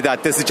happy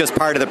that this is just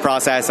part of the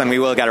process and we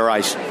will get it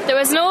right? There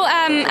was no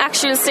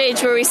actual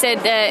stage where we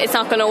said it's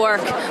not going to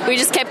work. We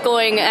just kept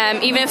going.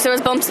 Even if there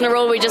was bumps in the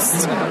road,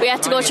 we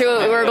had to go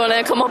through it. We were going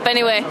to come up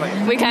anyway.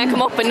 We can't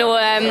come up with no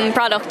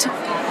product.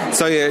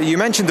 So you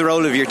mentioned the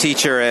role of your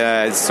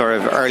teacher sort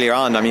of earlier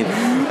on. I mean,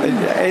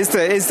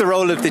 is the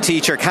role of the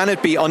teacher, can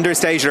it be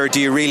understated, or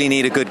do you really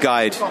need a good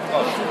guide?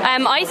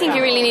 I think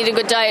you really need a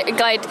good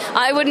guide.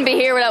 I wouldn't be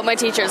here without my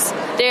teachers.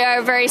 They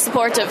are very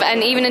supportive,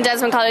 and even in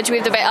Desmond College,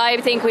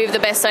 I think we have the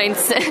best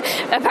science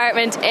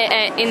department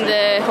in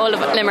the whole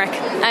of Limerick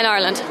and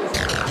Ireland.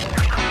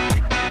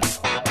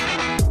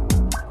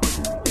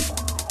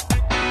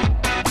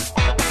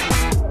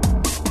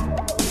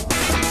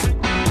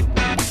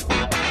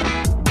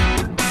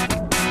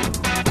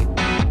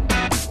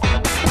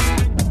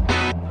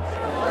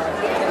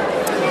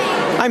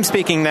 I'm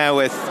speaking now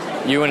with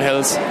Ewan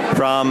Hills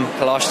from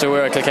Colostra,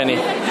 we're at Kilkenny.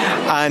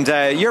 And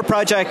your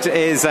project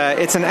is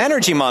it's an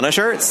energy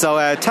monitor,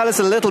 so tell us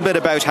a little bit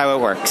about how it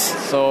works.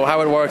 So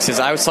how it works is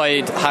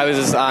outside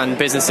houses and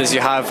businesses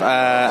you have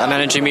an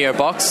energy meter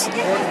box.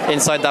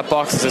 Inside that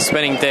box is a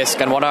spinning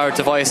disc, and what our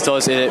device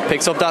does is it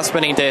picks up that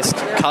spinning disc,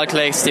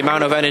 calculates the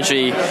amount of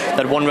energy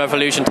that one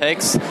revolution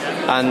takes,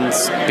 and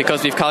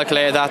because we've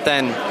calculated that,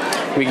 then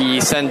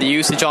we send the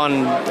usage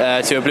on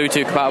to a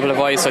Bluetooth compatible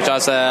device such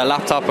as a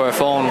laptop or a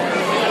phone,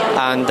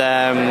 and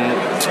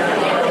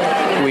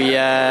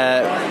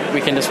we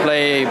can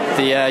display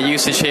the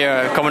usage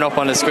here coming up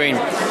on the screen.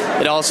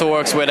 It also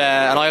works with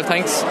an oil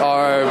tanks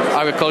or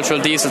agricultural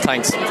diesel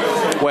tanks,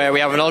 where we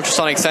have an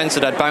ultrasonic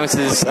sensor that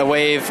bounces a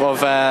wave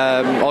of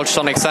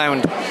ultrasonic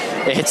sound.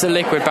 It hits the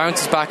liquid,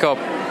 bounces back up,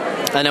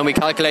 and then we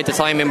calculate the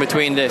time in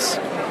between this.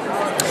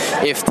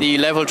 If the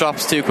level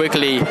drops too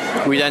quickly,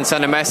 we then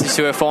send a message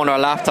to a phone or a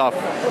laptop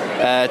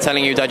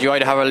telling you that you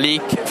either have a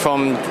leak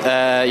from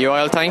your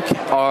oil tank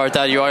or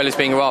that your oil is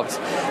being robbed.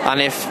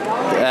 And if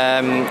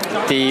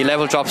the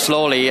level drops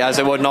slowly, as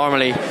it would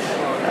normally, we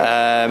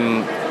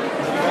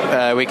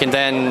can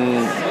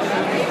then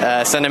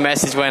send a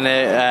message when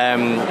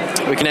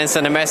we can then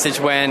send a message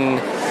when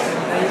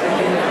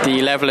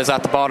the level is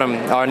at the bottom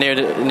or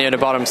near the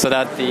bottom, so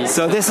that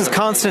So this is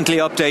constantly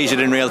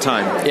updated in real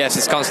time? Yes,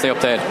 it's constantly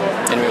updated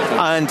in real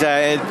time. And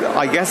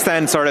I guess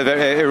then sort of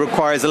it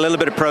requires a little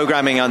bit of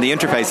programming on the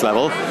interface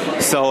level.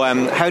 So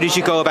how did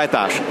you go about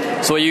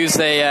that? So we used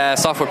a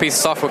piece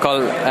of software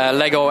called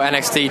Lego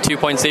NXT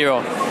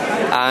 2.0,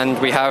 and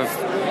we have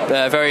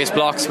various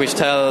blocks which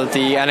tell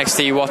the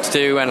NXT what to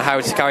do and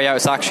how to carry out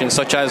its actions,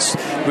 such as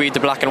read the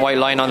black and white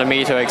line on the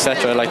meter,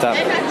 etc., like that.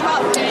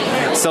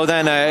 So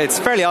then it's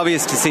fairly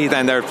obvious to see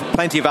then there are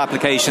plenty of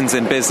applications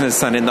in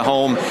business and in the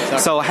home.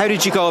 So how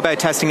did you go about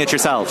testing it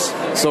yourselves?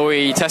 So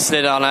we tested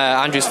it on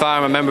Andrew's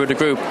farm, a member of the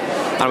group,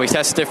 and we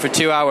tested it for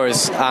 2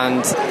 hours,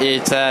 and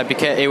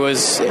it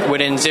was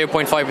within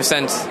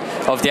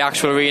 0.5% of the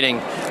actual reading.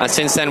 And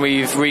since then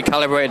we've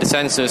recalibrated the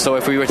sensors, so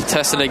if we were to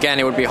test it again,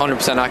 it would be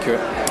 100% accurate.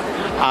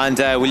 And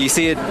will you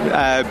see it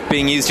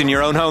being used in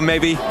your own home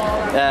maybe?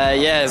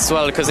 Yeah, as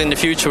well, because in the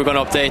future we're going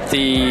to update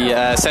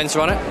the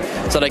sensor on it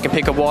so they can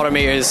pick up water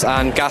meters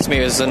and gas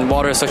meters, and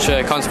water is such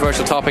a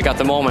controversial topic at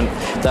the moment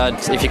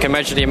that if you can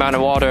measure the amount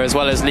of water as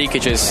well as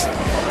leakages,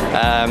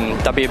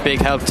 that'd be a big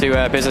help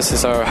to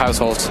businesses or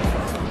households.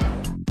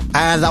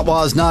 And that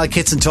was Niall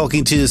Kitson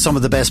talking to some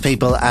of the best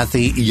people at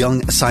the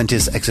Young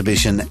Scientists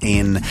exhibition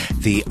in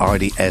the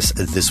RDS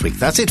this week.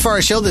 That's it for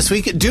our show this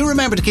week. Do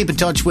remember to keep in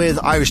touch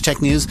with Irish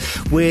Tech News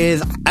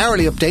with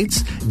hourly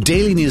updates,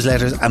 daily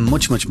newsletters and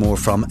much, much more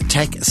from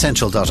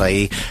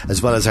techcentral.ie,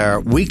 as well as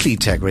our weekly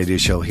tech radio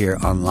show here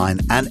online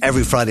and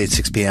every Friday at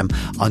 6pm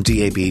on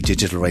DAB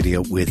Digital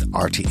Radio with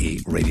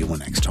RTE Radio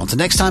 1 Extra. Until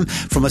next time,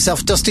 from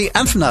myself, Dusty,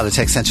 and from now to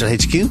Tech Central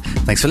HQ,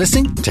 thanks for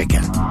listening. Take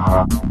care.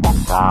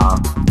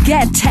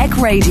 Get Tech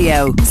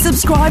Radio.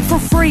 Subscribe for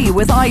free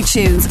with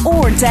iTunes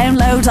or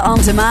download on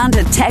demand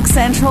at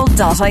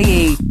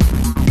techcentral.ie.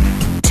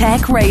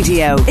 Tech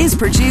Radio is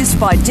produced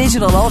by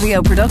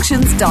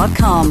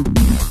digitalaudioproductions.com.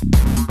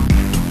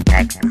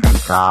 Tech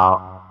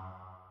Central.